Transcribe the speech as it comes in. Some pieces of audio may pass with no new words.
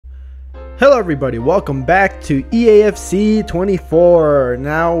Hello everybody, welcome back to EAFC 24.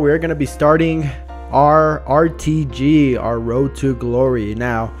 Now we're going to be starting our RTG, our Road to Glory.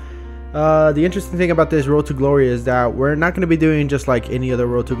 Now, the interesting thing about this Road to Glory is that we're not going to be doing just like any other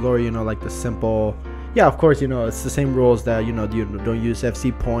Road to Glory, like the simple, yeah, of course, it's the same rules that, you don't use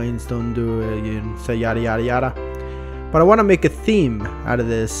FC points, don't do say yada yada yada. But I want to make a theme out of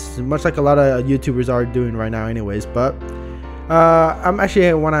this, much like a lot of YouTubers are doing right now anyways, but I'm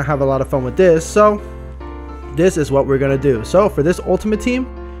actually want to have a lot of fun with this, so this is what we're gonna do. So for this ultimate team,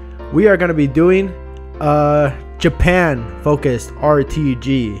 we are gonna be doing Japan focused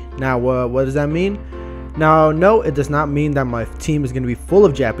RTG. Now what does that mean? Now no, it does not mean that my team is gonna be full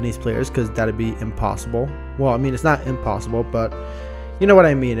of Japanese players, because that'd be impossible. Well, I mean, it's not impossible, but you know what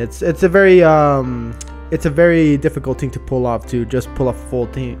I mean. It's a very difficult thing to pull off, to just pull off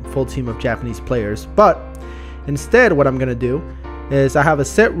a full team of Japanese players. But instead, what I'm gonna do is I have a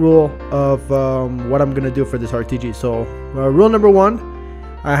set rule of what I'm gonna do for this RTG. So rule number one,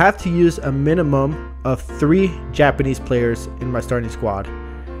 I have to use a minimum of 3 Japanese players in my starting squad.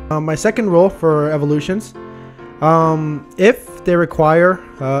 My second rule for evolutions, if they require,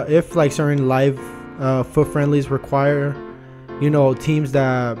 if like certain live foot friendlies require, teams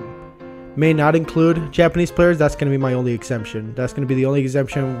that may not include Japanese players, that's gonna be my only exemption. That's gonna be the only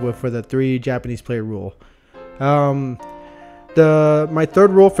exemption for the 3 Japanese player rule. My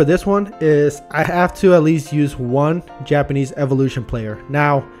third rule for this one is I have to at least use 1 Japanese evolution player.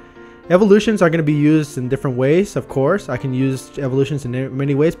 Now, evolutions are going to be used in different ways, of course. I can use evolutions in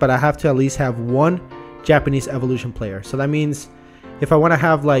many ways, but I have to at least have 1 Japanese evolution player. So that means if I want to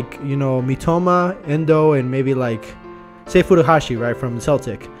have like, Mitoma, Endo, and maybe like, say Furuhashi, right, from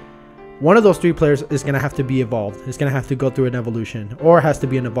Celtic, one of those 3 players is going to have to be evolved. It's going to have to go through an evolution, or has to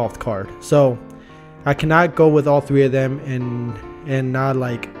be an evolved card. So I cannot go with all 3 of them and not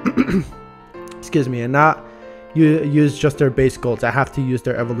like excuse me, and not use just their base golds. I have to use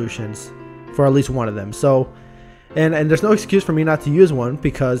their evolutions for at least 1 of them. So and there's no excuse for me not to use one,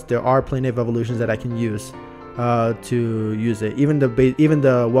 because there are plenty of evolutions that I can use to use it. Even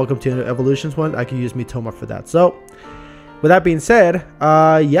the Welcome to Evolutions one, I can use Mitoma for that. So with that being said,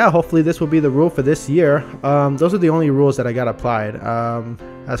 yeah, hopefully this will be the rule for this year. Those are the only rules that I got applied.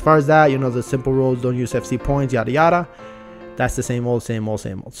 As far as that, the simple rules, don't use FC points, yada yada. That's the same old.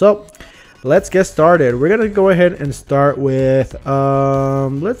 So let's get started. We're gonna go ahead and start with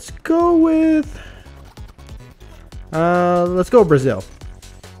let's go Brazil.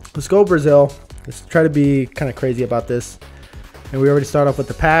 Let's try to be kind of crazy about this. And we already start off with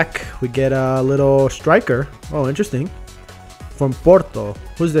the pack. We get a little striker. Oh, interesting. From Porto.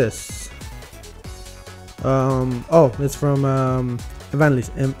 Who's this? Oh, it's from Evan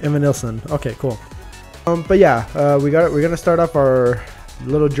Nilsson. Okay, cool. But yeah, we're gonna start off our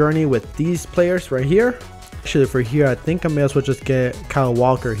little journey with these players right here. Actually, for here, I think I may as well just get Kyle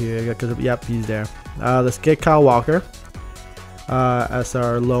Walker here, because yep, he's there. Let's get Kyle Walker as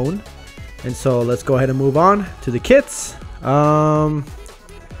our loan, and so let's go ahead and move on to the kits. Now,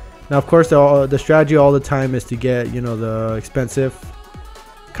 of course, the strategy all the time is to get, the expensive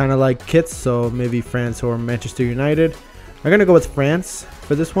kind of like kits. So maybe France or Manchester United. I'm going to go with France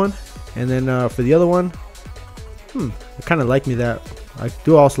for this one. And then for the other one, I kind of like that. I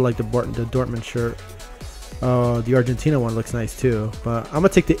do also like the Dortmund shirt. The Argentina one looks nice too. But I'm going to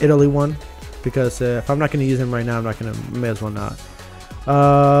take the Italy one, because if I'm not going to use him right now, I'm not going to, may as well not.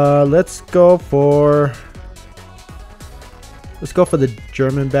 Let's go for the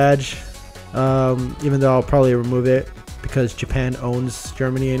German badge, even though I'll probably remove it because Japan owns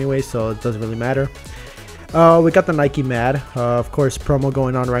Germany anyway, so it doesn't really matter. We got the Nike Mad, of course, promo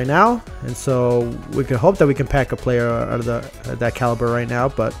going on right now, and so we can hope that we can pack a player out of that caliber right now.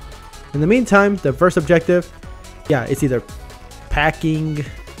 But in the meantime, the first objective, yeah, it's either packing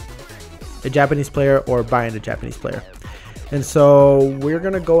a Japanese player or buying a Japanese player. And so we're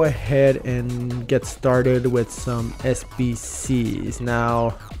going to go ahead and get started with some SBCs.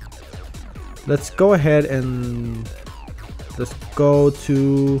 Now, let's go ahead and let's go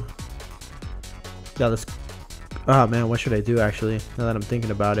to, yeah, oh man, what should I do actually, now that I'm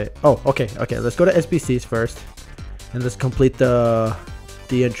thinking about it? Oh, okay, let's go to SBCs first, and let's complete the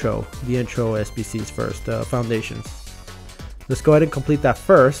intro SBCs first, foundations. Let's go ahead and complete that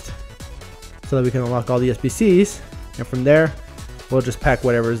first, so that we can unlock all the SBCs. And from there, we'll just pack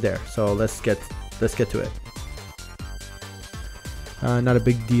whatever is there. So let's get to it. Not a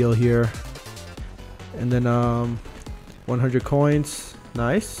big deal here. And then 100 coins,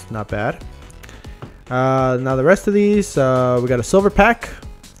 nice, not bad. Now the rest of these, we got a silver pack,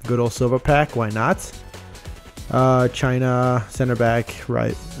 good old silver pack. Why not? China center back,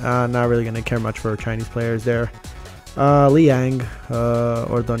 right? Not really gonna care much for Chinese players there. Liang,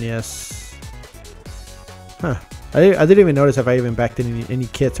 Ordonez. Huh. I didn't even notice if I even backed any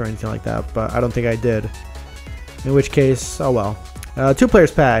kits or anything like that, but I don't think I did. In which case, oh well. 2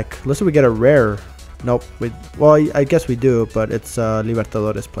 players pack. Let's see if we get a rare. Nope. Well, I guess we do, but it's a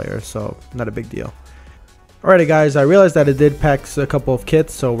Libertadores player, so not a big deal. Alrighty, guys. I realized that it did pack a couple of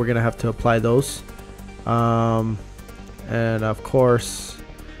kits, so we're gonna have to apply those. And of course,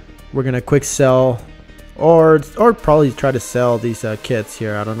 we're gonna quick sell, or probably try to sell these kits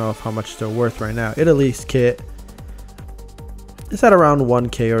here. I don't know how much they're worth right now. Italy's kit is at around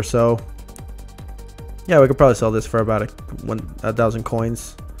 1K or so. Yeah, we could probably sell this for about 1,000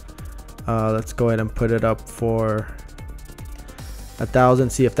 coins. Let's go ahead and put it up for 1,000.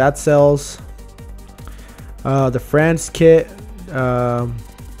 See if that sells. The France kit. Oh,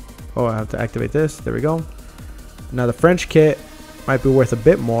 I have to activate this. There we go. Now the French kit might be worth a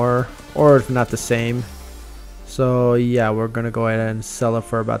bit more, or if not the same. So yeah, we're gonna go ahead and sell it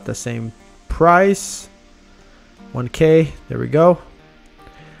for about the same price. 1K. There we go.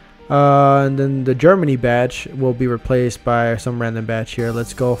 And then the Germany badge will be replaced by some random badge here.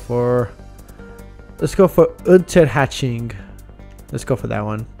 Let's go for Unterhaching. Let's go for that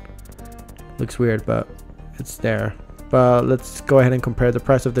one. Looks weird, but it's there. But let's go ahead and compare the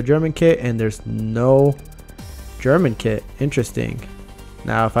price of the German kit, and there's no German kit. Interesting.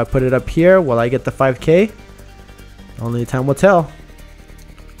 Now if I put it up here, will I get the 5K? Only time will tell.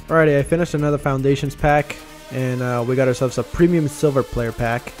 Alrighty, I finished another Foundations pack, and we got ourselves a Premium Silver player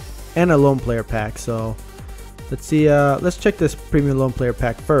pack and a Lone player pack. So let's see. Let's check this Premium Lone player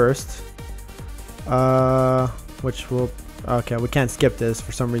pack first. Which will... Okay, we can't skip this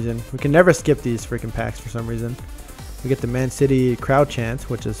for some reason. We can never skip these freaking packs for some reason. We get the Man City crowd chant,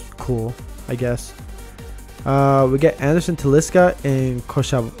 which is cool, I guess. We get Anderson Talisca and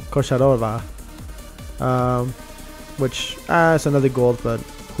Kosharova. Which, it's another gold, but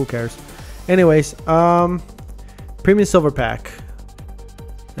who cares? Anyways, Premium Silver pack.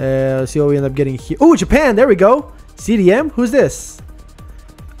 Let's see what we end up getting here. Oh, Japan, there we go. CDM, who's this?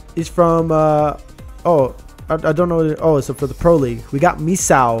 He's from, oh, I don't know. Oh, it's for the Pro League. We got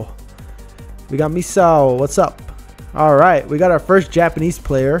Misao. What's up? All right, we got our first Japanese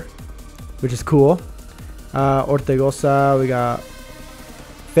player, which is cool. Ortegoza. We got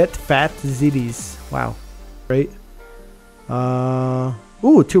Fat Zidis. Wow, great.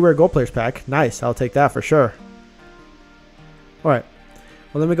 Ooh, 2 rare gold players pack. Nice. I'll take that for sure. All right.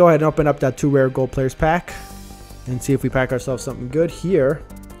 Well, let me go ahead and open up that 2 rare gold players pack and see if we pack ourselves something good here,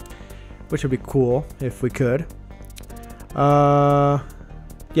 which would be cool if we could. Yeah,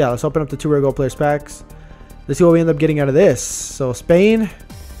 let's open up the 2 rare gold players packs. Let's see what we end up getting out of this. So Spain,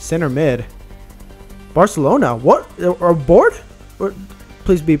 center mid. Barcelona, what? Are board?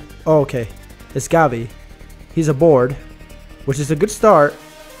 Please be... Oh, okay. It's Gavi. He's aboard, which is a good start.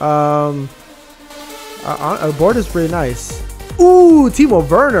 Our board is pretty nice. Ooh, Timo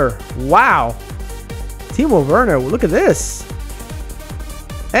Werner. Wow. Timo Werner, look at this.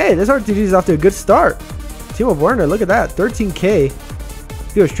 Hey, this RTG is off to a good start. Timo Werner, look at that, 13K.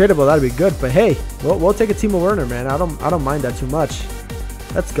 If he was tradable, that'd be good. But hey, we'll take a Timo Werner, man. I don't mind that too much.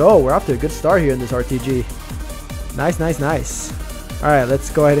 Let's go. We're off to a good start here in this RTG. Nice, nice, nice. All right, let's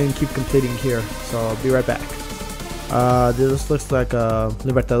go ahead and keep completing here. So I'll be right back. This looks like a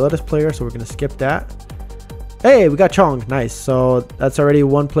Libertadores player, so we're gonna skip that. Hey, we got Chong. Nice. So that's already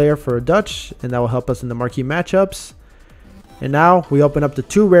 1 player for Dutch, and that will help us in the marquee matchups. And now we open up the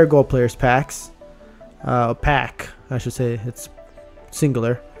 2 rare gold players packs. Pack, I should say. It's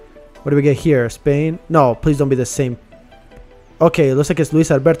singular. What do we get here? Spain? No, please don't be the same. Okay, it looks like it's Luis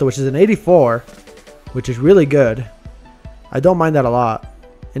Alberto, which is an 84, which is really good. I don't mind that a lot.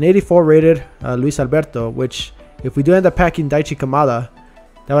 An 84 rated Luis Alberto, which if we do end up packing Daichi Kamada,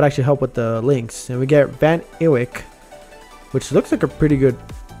 that would actually help with the links. And we get Van Iwick, which looks like a pretty good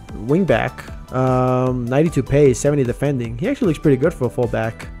wingback. 92 pace, 70 defending. He actually looks pretty good for a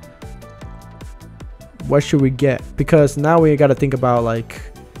fullback. What should we get? Because now we got to think about like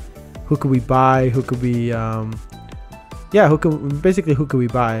who could we buy, who could we yeah, who could we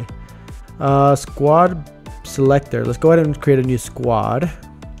buy? Squad selector. Let's go ahead and create a new squad,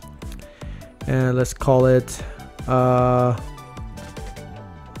 and let's call it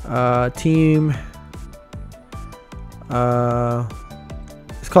team.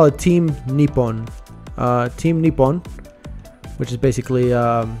 Let's call it Team Nippon. Team Nippon, which is basically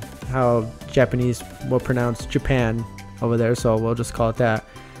how Japanese will pronounce Japan over there. So we'll just call it that.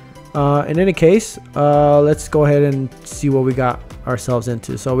 In any case, let's go ahead and see what we got ourselves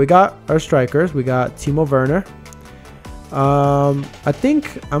into. So we got our strikers. We got Timo Werner. I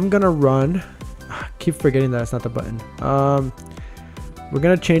think I'm gonna run. I keep forgetting that it's not the button. We're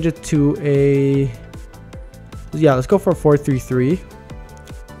gonna change it to a. Yeah, let's go for a 4-3-3.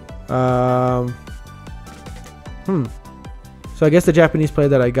 So I guess the Japanese player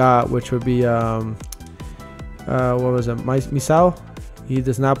that I got, which would be what was it? Misao. He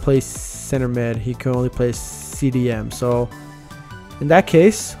does not play center mid. He can only play CDM. So in that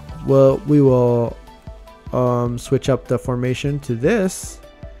case, we will switch up the formation to this.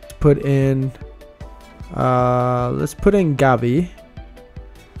 Put in let's put in Gavi,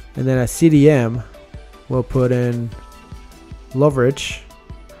 and then at CDM we'll put in Lovrich.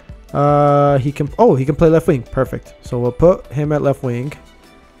 He can play left wing. Perfect. So we'll put him at left wing,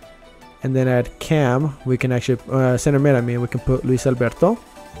 and then at cam we can actually center mid. I mean, we can put Luis Alberto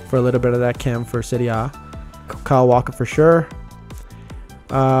for a little bit of that cam for Serie A. Kyle Walker for sure.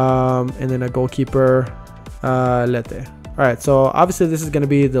 And then a goalkeeper, Lete. All right. So obviously this is going to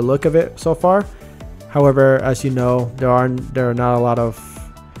be the look of it so far. However, as you know, there are not a lot of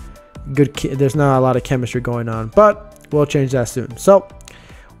there's not a lot of chemistry going on, but we'll change that soon. So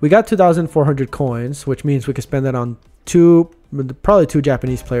we got 2,400 coins, which means we can spend that on probably two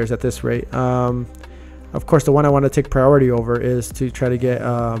Japanese players at this rate. Of course, the one I want to take priority over is to try to get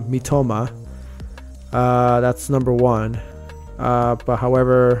Mitoma. That's number one. But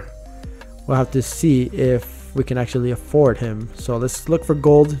however, we'll have to see if we can actually afford him. So let's look for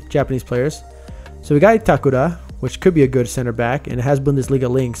gold Japanese players. So we got Itakura, which could be a good center back, and it has Bundesliga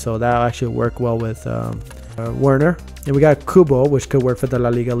links, so that'll actually work well with Werner. And we got Kubo, which could work for the La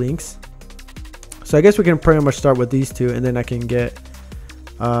Liga links. So I guess we can pretty much start with these two, and then I can get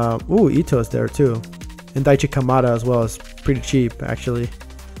Ito's there too, and Daichi Kamada as well is pretty cheap actually.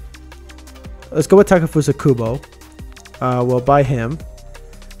 Let's go with Takafusa Kubo. We'll buy him.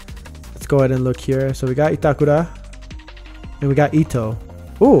 Let's go ahead and look here. So we got Itakura and we got Ito.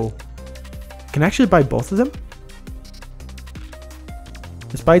 Ooh, can I actually buy both of them?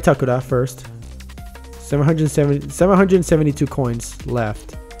 Let's buy Itakura first. 772 coins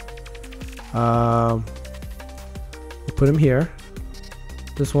left. We'll put him here.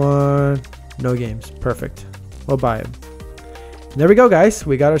 This one, no games. Perfect. We'll buy him. And there we go, guys.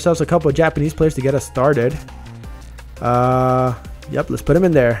 We got ourselves a couple of Japanese players to get us started. Yep, let's put him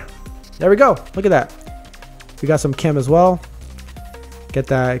in there. There we go. Look at that. We got some chem as well. Get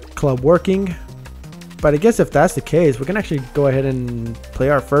that club working. But I guess if that's the case, we can actually go ahead and play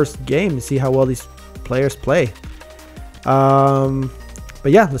our first game and see how well these players play.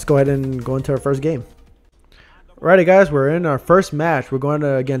 But yeah, let's go ahead and go into our first game. Alrighty, guys, we're in our first match. We're going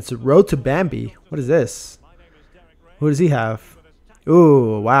against Road to Bambi. What is this? Who does he have?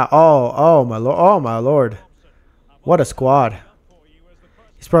 Ooh, wow. Oh my lord. Oh my lord. What a squad.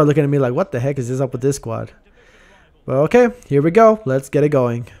 He's probably looking at me like, what the heck is this up with this squad? Well, okay, here we go. Let's get it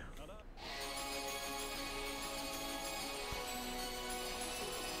going.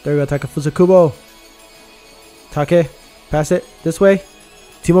 There we go, Takafusa Kubo. Take, pass it this way.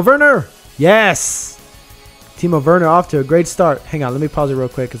 Timo Werner. Yes. Timo Werner off to a great start. Hang on, let me pause it real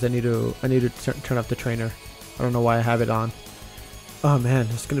quick because I need to turn off the trainer. I don't know why I have it on. Oh man,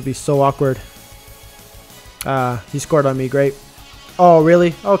 it's gonna be so awkward. He scored on me. Great. Oh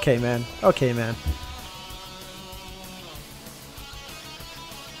really? Okay, man. Okay, man.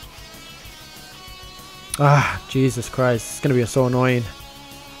 Jesus Christ. It's gonna be so annoying.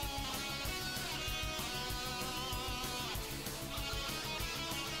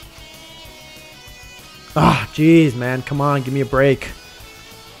 Jeez, man. Come on, give me a break.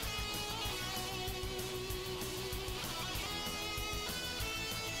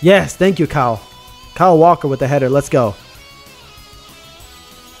 Yes, thank you, Kyle. Kyle Walker with the header. Let's go.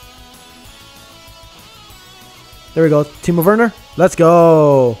 There we go. Timo Werner. Let's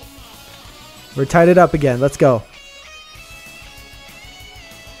go. We're tied it up again. Let's go.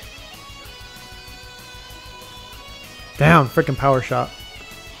 Damn, freaking power shot.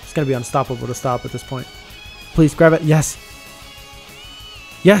 It's going to be unstoppable to stop at this point. Please grab it. Yes.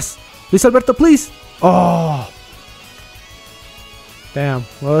 Yes. Luis Alberto, please. Oh. Damn.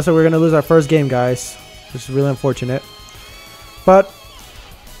 Well, so we're going to lose our first game, guys, which is really unfortunate. But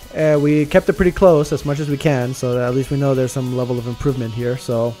we kept it pretty close as much as we can, so that at least we know there's some level of improvement here.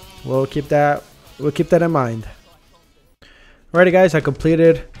 So we'll keep that in mind. Alrighty, guys, I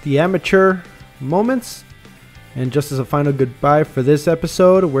completed the amateur moments. And just as a final goodbye for this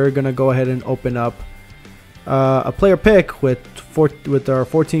episode, we're going to go ahead and open up a player pick with our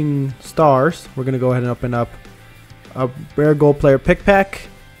 14 stars. We're going to go ahead and open up a rare gold player pick pack.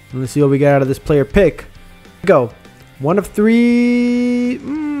 And let's see what we get out of this player pick. Go. 1 of 3.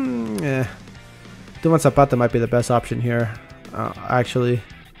 Doing Zapata might be the best option here. Actually,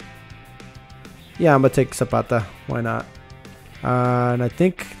 yeah, I'm gonna take Zapata. Why not? And I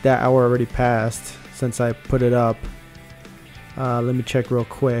think that hour already passed since I put it up. Let me check real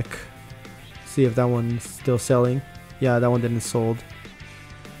quick. See if that one's still selling. Yeah, that one didn't sold.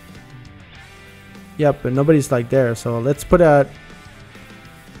 Yep, but nobody's like there. So let's put it at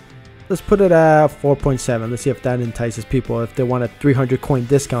 4.7. Let's see if that entices people. If they want a 300 coin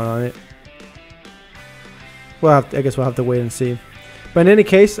discount on it. I guess we'll have to wait and see. But in any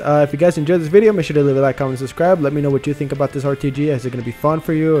case, if you guys enjoyed this video, make sure to leave a like, comment, and subscribe. Let me know what you think about this RTG. Is it going to be fun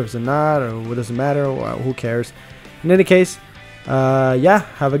for you, or is it not, or what does it matter? Who cares? In any case, yeah,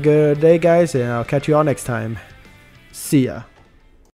 have a good day, guys, and I'll catch you all next time. See ya.